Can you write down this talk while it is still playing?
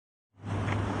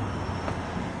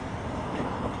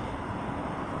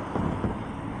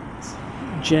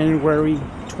January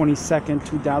 22nd,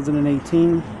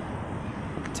 2018.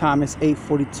 Time is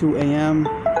 8:42 a.m.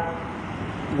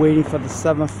 Waiting for the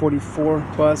 744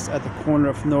 bus at the corner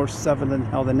of North 7th and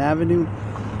Heldon Avenue,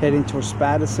 heading towards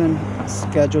Paterson.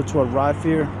 Scheduled to arrive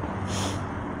here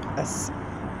at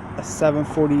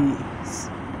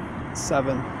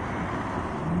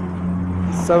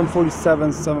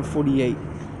 7:47, 7:48.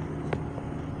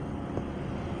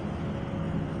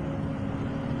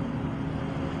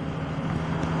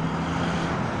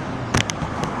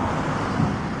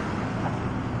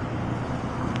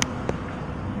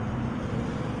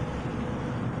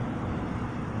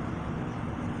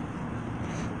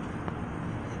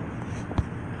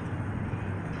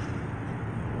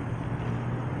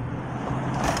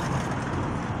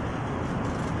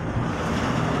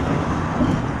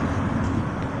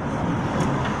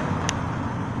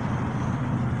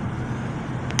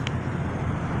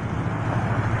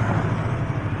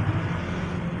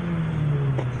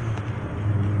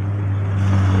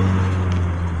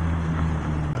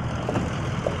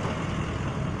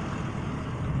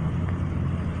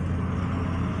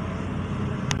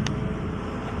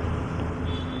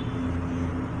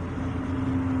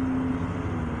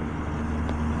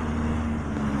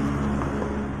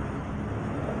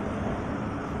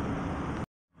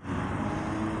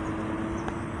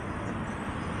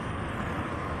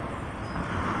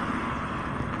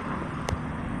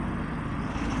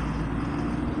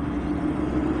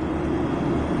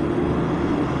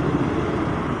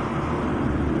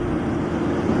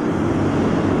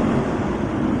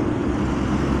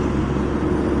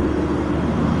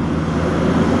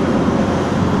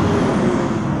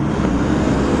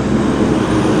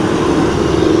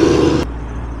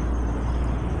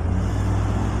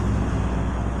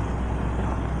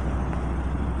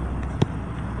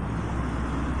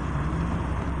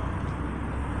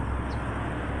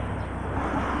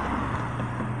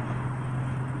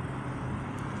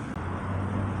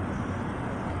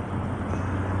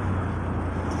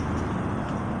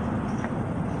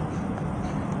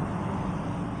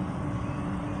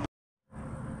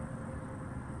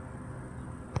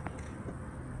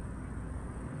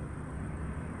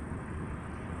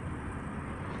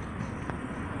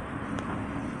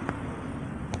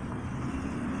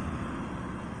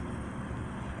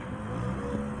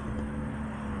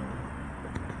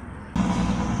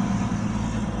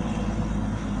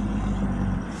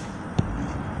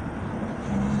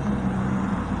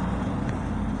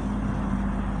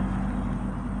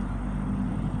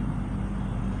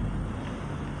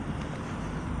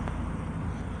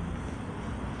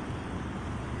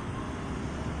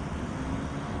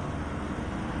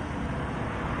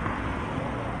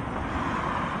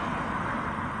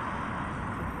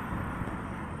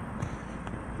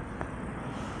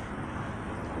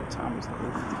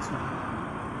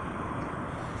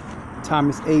 Time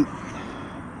is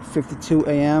 8:52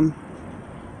 a.m.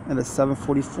 and the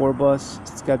 744 bus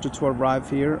scheduled to arrive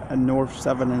here at North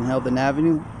 7th and Heldon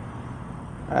Avenue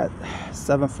at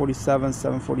 7:47,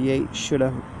 7:48.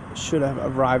 Should have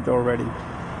arrived already.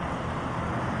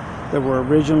 There were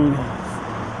originally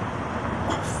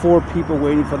 4 people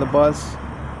waiting for the bus,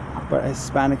 but a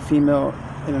Hispanic female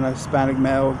and a Hispanic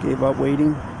male gave up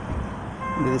waiting,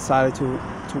 and they decided to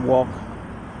walk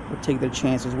or take their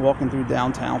chances walking through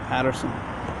downtown Paterson.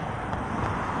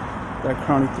 There are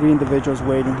currently 3 individuals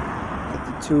waiting,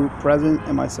 the 2 present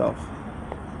and myself.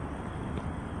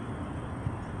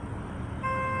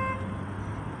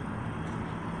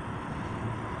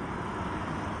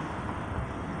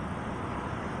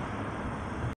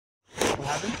 What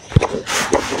happened?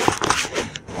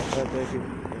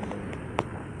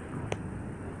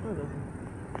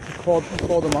 You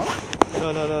called them up? No.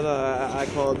 I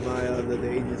called my the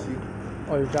agency.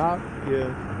 Oh, your job? Yeah.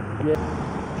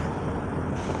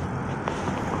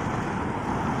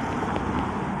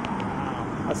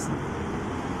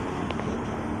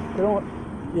 They don't.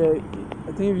 Yeah, I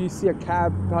think if you see a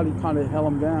cab, probably kind of held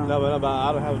them down. No, but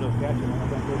I don't have enough cash.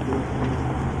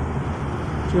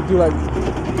 Should do like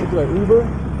Uber?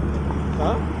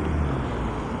 Huh?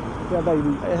 Yeah, like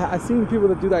I seen people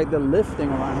that do like the lifting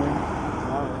around here.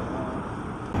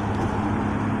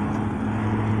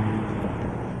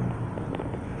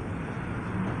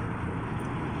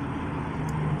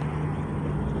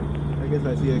 I guess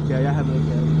I see a cab. I have no cab.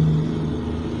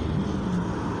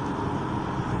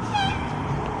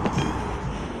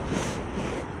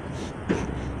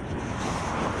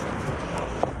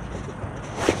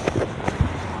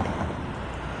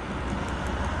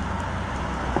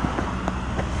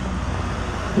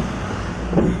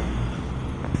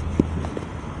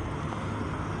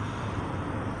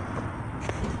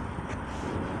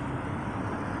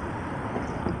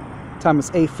 Time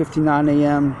is 8:59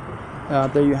 a.m.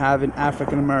 There you have an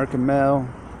African American male.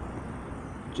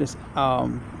 Just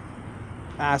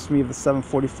asked me if the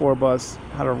 744 bus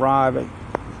had arrived.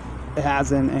 It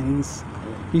hasn't, and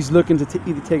he's looking to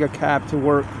either take a cab to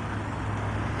work.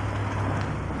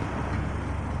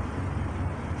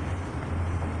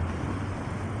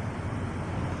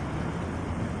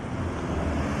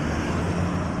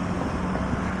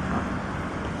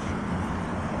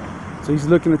 So he's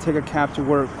looking to take a cab to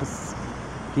work because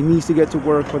he needs to get to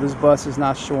work, but his bus is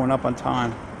not showing up on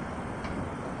time.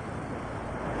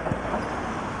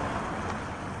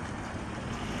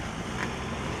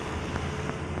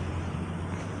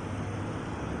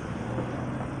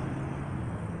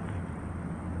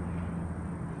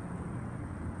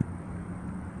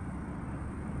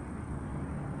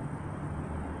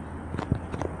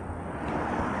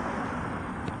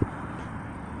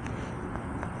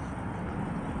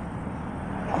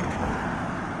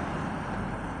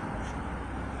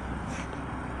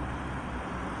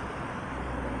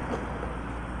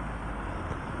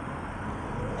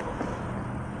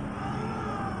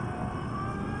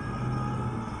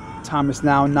 Time is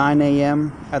now 9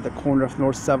 a.m. at the corner of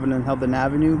North 7 and Heldon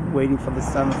Avenue, waiting for the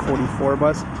 744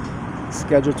 bus,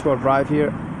 scheduled to arrive here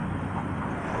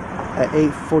at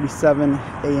 8:47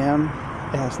 a.m.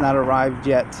 It has not arrived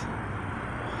yet.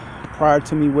 Prior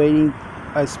to me waiting,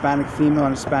 a Hispanic female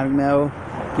and a Hispanic male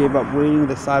gave up waiting,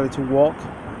 decided to walk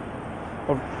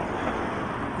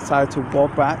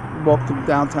through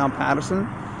downtown Paterson,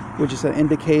 which is an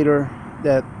indicator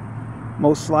that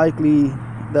most likely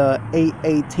the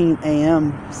 8:18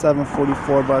 a.m.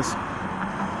 744 bus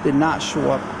did not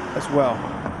show up as well.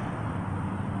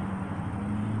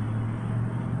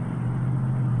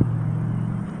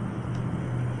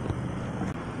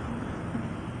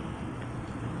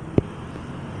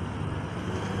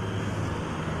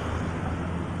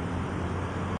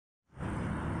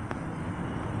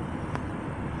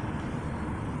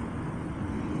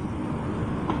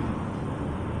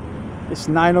 It's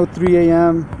 9:03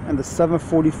 a.m. and the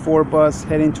 744 bus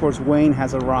heading towards Wayne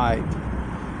has arrived.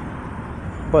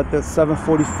 But the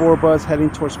 744 bus heading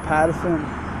towards Paterson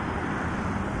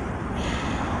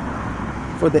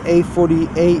for the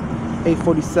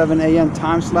 8:47 a.m.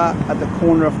 time slot at the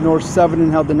corner of North 7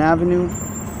 and Heldon Avenue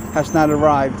has not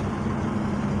arrived.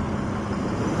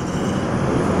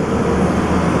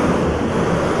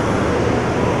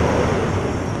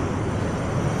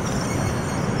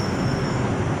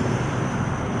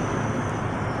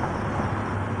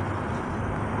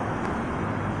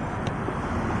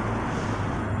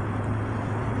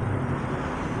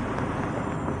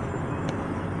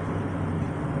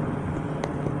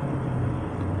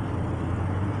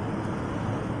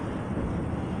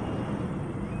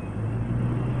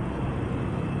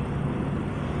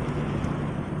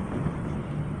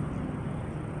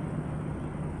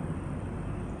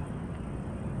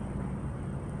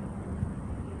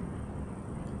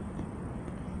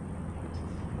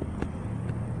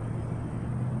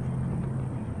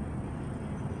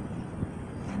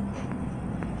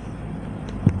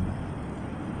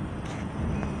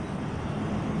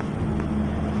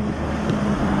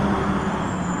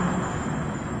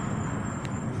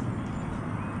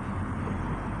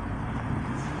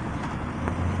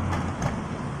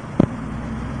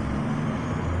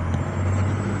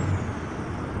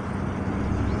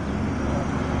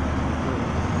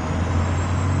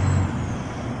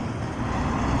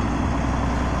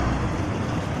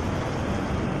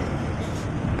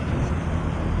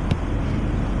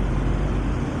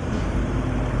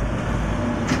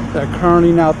 There are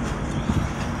currently now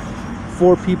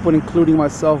 4 people, including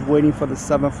myself, waiting for the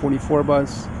 744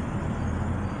 bus.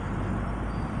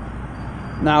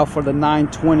 Now for the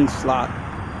 9:20 slot,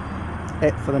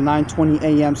 for the 9:20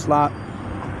 a.m. slot,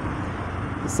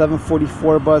 the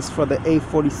 744 bus for the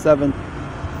 8:47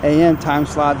 a.m. time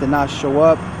slot did not show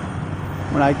up.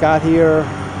 When I got here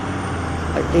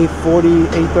at 8:40,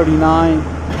 8:39,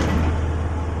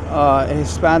 a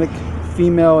Hispanic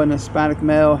female and a Hispanic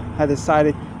male had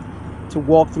decided to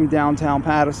walk through downtown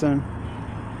Paterson,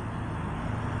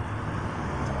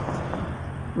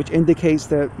 which indicates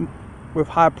that with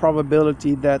high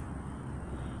probability that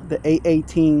the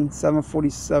 8:18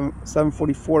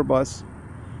 744 bus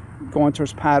going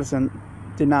towards Paterson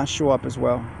did not show up as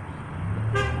well.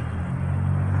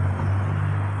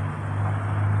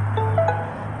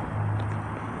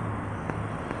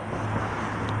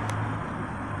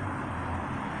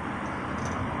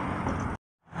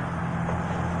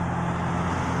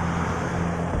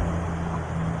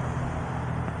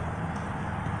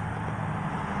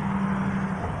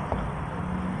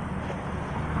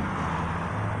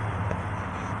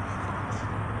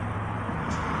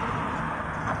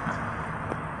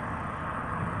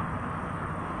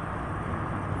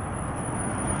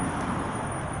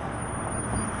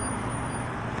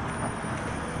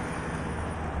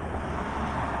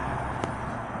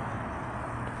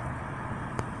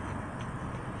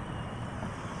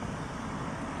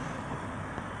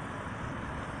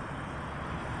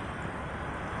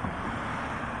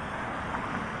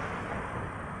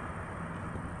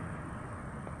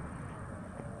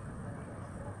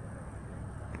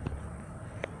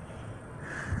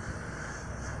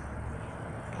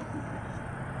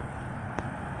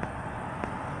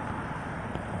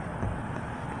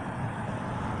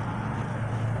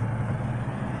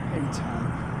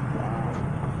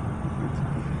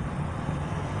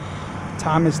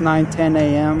 Time is 9:10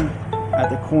 a.m. at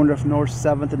the corner of North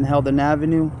 7th and Heldon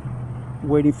Avenue,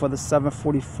 waiting for the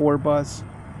 7:44 bus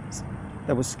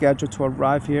that was scheduled to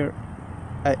arrive here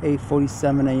at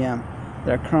 8:47 a.m.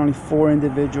 There are currently 4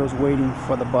 individuals waiting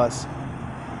for the bus.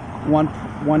 One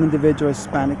individual,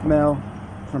 Hispanic male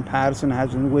from Paterson,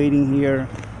 has been waiting here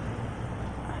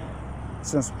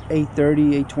since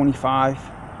 8:30, 8:25.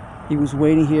 He was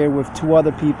waiting here with 2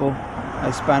 other people, a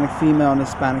Hispanic female and a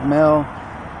Hispanic male,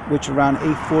 which around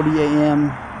 8:40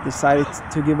 a.m. decided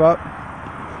to give up.